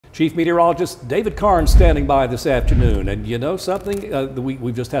Chief Meteorologist David Karnes standing by this afternoon. And you know something?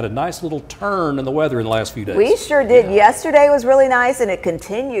 We've just had a nice little turn in the weather in the last few days. We sure did. Yeah. Yesterday was really nice, and it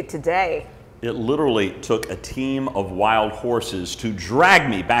continued today. It literally took a team of wild horses to drag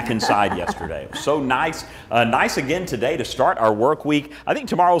me back inside yesterday. It was so nice. Nice again today to start our work week. I think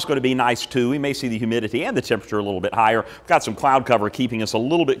tomorrow's going to be nice too. We may see the humidity and the temperature a little bit higher. We've got some cloud cover keeping us a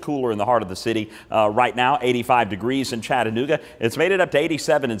little bit cooler in the heart of the city. Right now, 85 degrees in Chattanooga. It's made it up to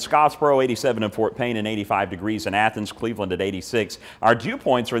 87 in Scottsboro, 87 in Fort Payne, and 85 degrees in Athens, Cleveland at 86. Our dew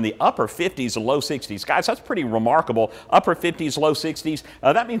points are in the upper 50s and low 60s. Guys, that's pretty remarkable. Upper 50s, low 60s.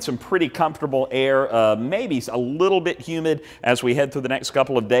 That means some pretty comfortable air, maybe a little bit humid as we head through the next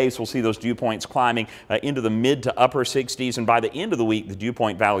couple of days. We'll see those dew points climbing into the mid to upper 60s, and by the end of the week the dew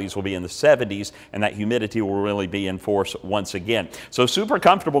point values will be in the 70s, and that humidity will really be in force once again. So super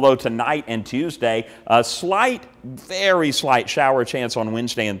comfortable though tonight and Tuesday. A very slight shower chance on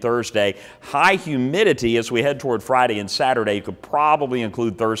Wednesday and Thursday. High humidity as we head toward Friday and Saturday. You could probably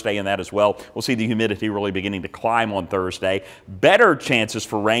include Thursday in that as well. We'll see the humidity really beginning to climb on Thursday. Better chances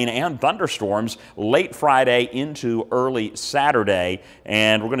for rain and thunderstorms late Friday into early Saturday,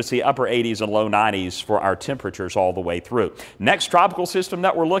 and we're going to see upper 80s and low 90s for our temperatures all the way through. Next tropical system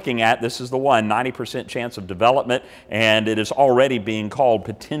that we're looking at, this is the one, 90% chance of development, and it is already being called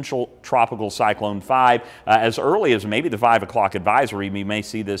potential tropical cyclone 5. As early as maybe the 5 o'clock advisory, we may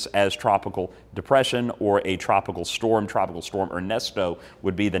see this as tropical depression or a tropical storm. Tropical storm Ernesto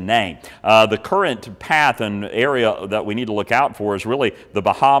would be the name. The current path and area that we need to look out for is really the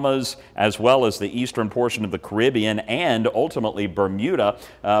Bahamas, as well as the eastern portion of the Caribbean and ultimately Bermuda.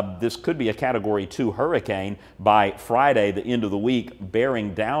 This could be a Category 2 hurricane by Friday, the end of the week,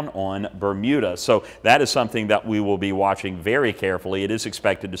 bearing down on Bermuda. So that is something that we will be watching very carefully. It is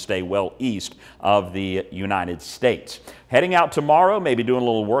expected to stay well east of the United States. Heading out tomorrow, maybe doing a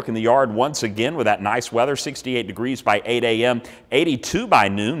little work in the yard once again with that nice weather. 68 degrees by 8 a.m., 82 by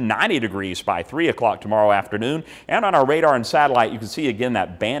noon, 90 degrees by 3 o'clock tomorrow afternoon. And on our radar and satellite, you can see again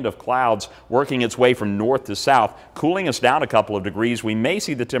that band of clouds working its way from north to south, cooling us down a couple of degrees. We may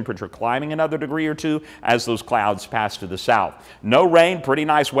see the temperature climbing another degree or two as those clouds pass to the south. No rain, pretty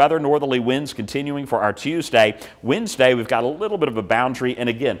nice weather, northerly winds continuing for our Tuesday. Wednesday, we've got a little bit of a boundary, and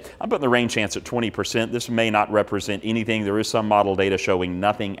again, I'm putting the rain chance at 20%. This may not represent anything. There is some model data showing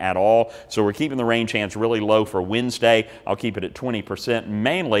nothing at all, so we're keeping the rain chance really low for Wednesday. I'll keep it at 20%.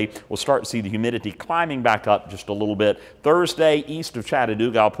 Mainly, we'll start to see the humidity climbing back up just a little bit. Thursday, east of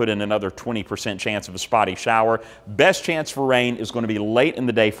Chattanooga, I'll put in another 20% chance of a spotty shower. Best chance for rain is going to be late in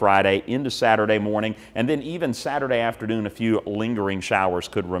the day Friday into Saturday morning, and then even Saturday afternoon, a few lingering showers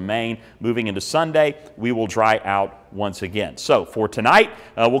could remain. Moving into Sunday, we will dry out once again. So for tonight,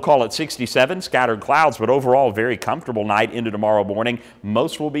 we'll call it 67, scattered clouds, but overall very comfortable night into tomorrow morning.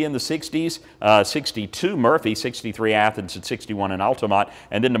 Most will be in the 60s, 62 Murphy, 63 Athens, and 61 in Altamont.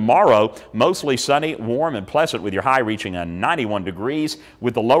 And then tomorrow, mostly sunny, warm, and pleasant with your high reaching 91 degrees.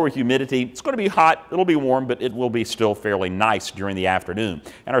 With the lower humidity, it's going to be hot, it'll be warm, but it will be still fairly nice during the afternoon.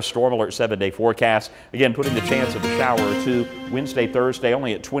 And our storm alert 7-day forecast, again, putting the chance of a shower or two Wednesday, Thursday,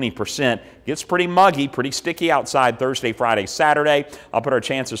 only at 20%. Gets pretty muggy, pretty sticky outside Thursday, Friday, Saturday. I'll put our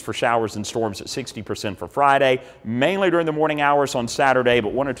chances for showers and storms at 60% for Friday, mainly during the morning hours on Saturday,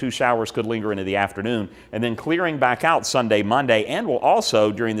 but 1 or 2 showers could linger into the afternoon, and then clearing back out Sunday, Monday, and we'll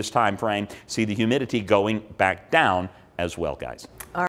also, during this time frame, see the humidity going back down as well, guys.